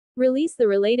release the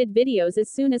related videos as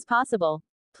soon as possible.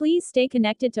 Please stay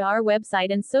connected to our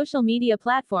website and social media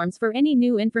platforms for any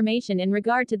new information in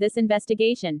regard to this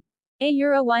investigation.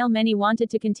 While many wanted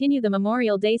to continue the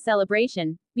Memorial Day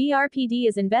celebration, BRPD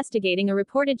is investigating a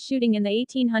reported shooting in the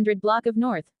 1800 block of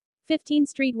North 15th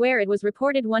Street where it was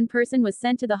reported one person was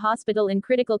sent to the hospital in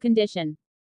critical condition.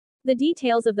 The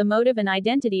details of the motive and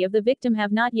identity of the victim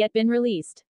have not yet been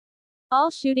released. All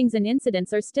shootings and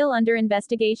incidents are still under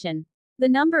investigation. The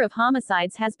number of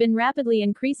homicides has been rapidly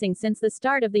increasing since the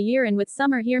start of the year, and with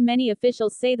summer here, many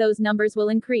officials say those numbers will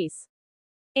increase.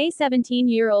 A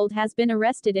 17-year-old has been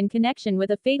arrested in connection with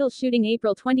a fatal shooting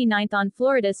April 29 on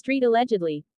Florida Street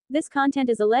allegedly. This content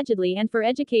is allegedly and for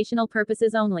educational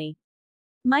purposes only.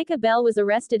 Micah Bell was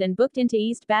arrested and booked into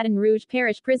East Baton Rouge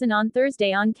Parish Prison on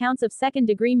Thursday on counts of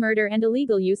second-degree murder and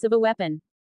illegal use of a weapon.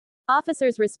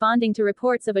 Officers responding to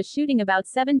reports of a shooting about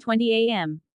 7:20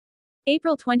 a.m.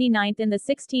 April 29 in the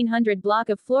 1600 block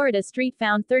of Florida Street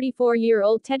found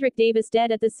 34-year-old Tedrick Davis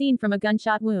dead at the scene from a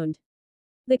gunshot wound.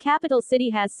 The capital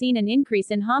city has seen an increase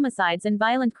in homicides and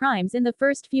violent crimes in the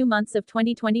first few months of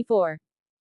 2024.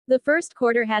 The first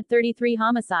quarter had 33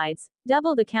 homicides,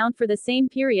 double the count for the same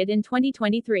period in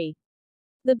 2023.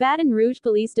 The Baton Rouge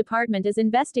Police Department is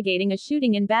investigating a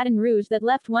shooting in Baton Rouge that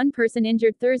left one person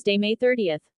injured Thursday, May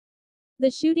 30.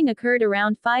 The shooting occurred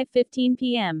around 5:15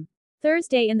 p.m.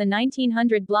 Thursday in the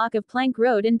 1900 block of Plank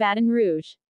Road in Baton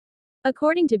Rouge.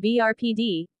 According to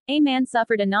BRPD, a man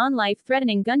suffered a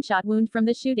non-life-threatening gunshot wound from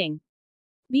the shooting.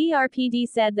 BRPD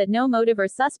said that no motive or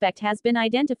suspect has been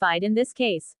identified in this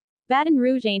case. Baton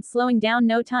Rouge ain't slowing down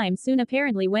no time soon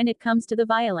apparently when it comes to the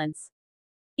violence.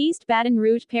 East Baton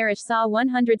Rouge Parish saw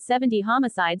 170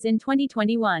 homicides in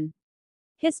 2021.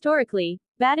 Historically,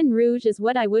 Baton Rouge is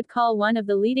what I would call one of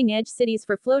the leading-edge cities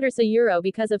for floaters Euro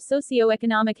because of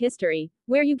socio-economic history,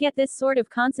 where you get this sort of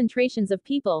concentrations of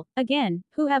people, again,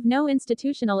 who have no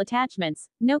institutional attachments,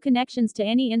 no connections to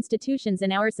any institutions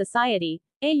in our society.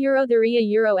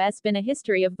 There has been a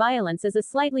history of violence as a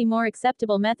slightly more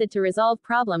acceptable method to resolve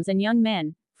problems in young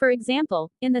men. For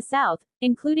example, in the South,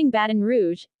 including Baton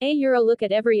Rouge, look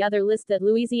at every other list that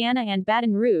Louisiana and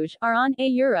Baton Rouge are on.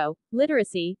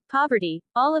 Literacy, poverty,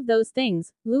 all of those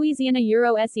things. Louisiana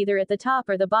is either at the top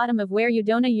or the bottom of where you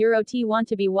don't want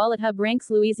to be. Wallet Hub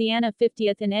ranks Louisiana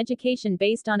 50th in education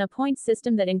based on a points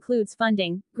system that includes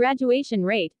funding, graduation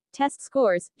rate, test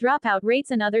scores, dropout rates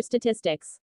and other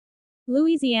statistics.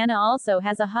 Louisiana also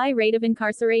has a high rate of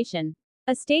incarceration.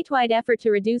 A statewide effort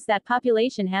to reduce that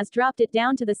population has dropped it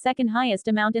down to the second highest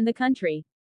amount in the country.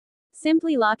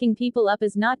 Simply locking people up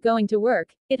is not going to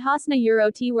work. It hasna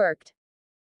worked.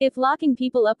 If locking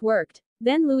people up worked,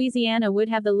 then Louisiana would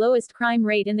have the lowest crime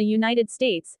rate in the United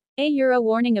States.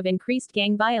 Warning of increased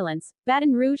gang violence.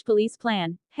 Baton Rouge police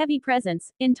plan, heavy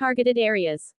presence, in targeted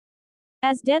areas.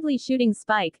 As deadly shootings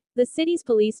spike, the city's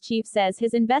police chief says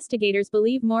his investigators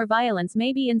believe more violence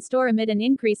may be in store amid an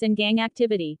increase in gang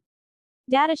activity.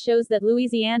 Data shows that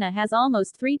Louisiana has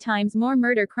almost 3 times more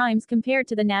murder crimes compared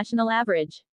to the national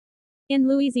average. In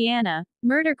Louisiana,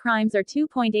 murder crimes are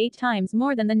 2.8 times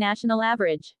more than the national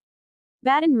average.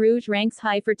 Baton Rouge ranks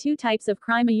high for 2 types of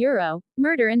crime: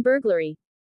 murder and burglary.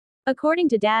 According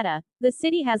to data, the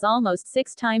city has almost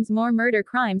 6 times more murder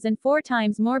crimes and 4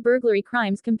 times more burglary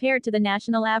crimes compared to the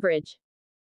national average.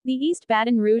 The East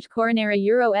Baton Rouge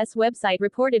Coroner's website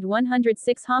reported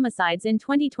 106 homicides in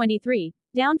 2023,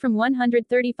 down from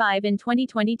 135 in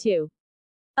 2022.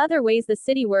 Other ways the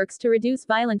city works to reduce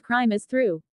violent crime is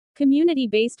through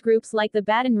community-based groups like the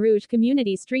Baton Rouge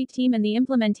Community Street Team and the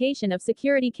implementation of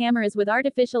security cameras with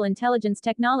artificial intelligence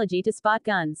technology to spot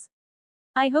guns.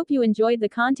 I hope you enjoyed the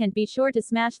content. Be sure to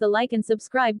smash the like and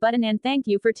subscribe button, and thank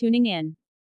you for tuning in.